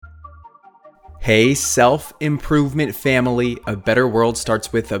Hey, self-improvement family, a better world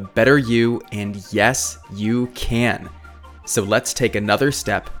starts with a better you, and yes, you can. So let's take another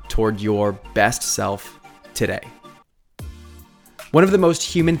step toward your best self today. One of the most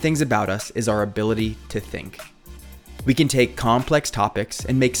human things about us is our ability to think. We can take complex topics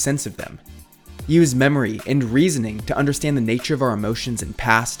and make sense of them, use memory and reasoning to understand the nature of our emotions and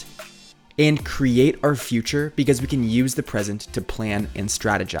past, and create our future because we can use the present to plan and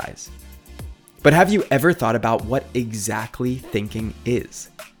strategize. But have you ever thought about what exactly thinking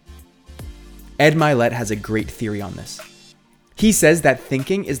is? Ed Mylett has a great theory on this. He says that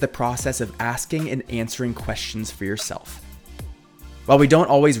thinking is the process of asking and answering questions for yourself. While we don't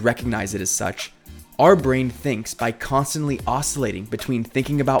always recognize it as such, our brain thinks by constantly oscillating between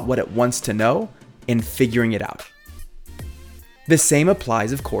thinking about what it wants to know and figuring it out. The same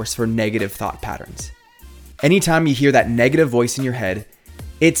applies, of course, for negative thought patterns. Anytime you hear that negative voice in your head,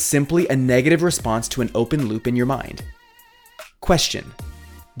 it's simply a negative response to an open loop in your mind. Question: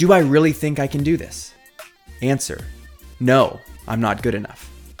 do I really think I can do this? Answer: no, I'm not good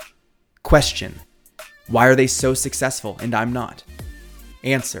enough. Question: why are they so successful and I'm not?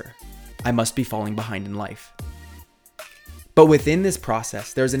 Answer: I must be falling behind in life. But within this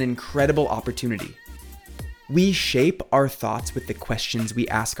process, there's an incredible opportunity. We shape our thoughts with the questions we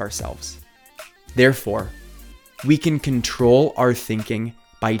ask ourselves. Therefore, we can control our thinking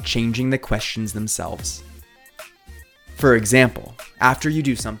by changing the questions themselves. For example, after you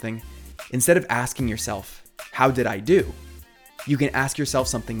do something, instead of asking yourself, "How did I do?" you can ask yourself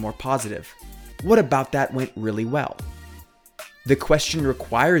something more positive. What about that went really well? The question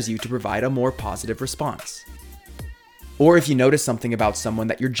requires you to provide a more positive response. Or if you notice something about someone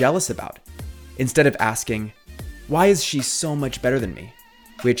that you're jealous about, instead of asking, "Why is she so much better than me?"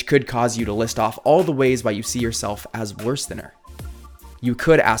 which could cause you to list off all the ways why you see yourself as worse than her, you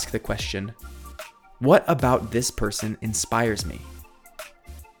could ask the question, "What about this person inspires me?"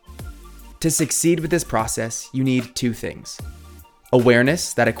 To succeed with this process, you need two things: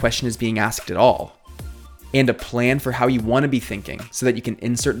 awareness that a question is being asked at all, and a plan for how you want to be thinking so that you can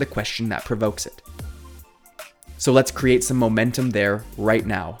insert the question that provokes it. So let's create some momentum there right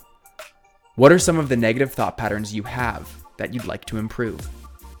now. What are some of the negative thought patterns you have that you'd like to improve?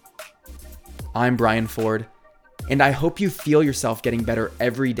 I'm Brian Ford, and I hope you feel yourself getting better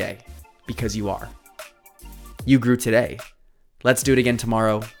every day, because you are. You grew today. Let's do it again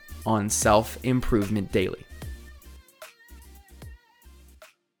tomorrow on Self Improvement Daily.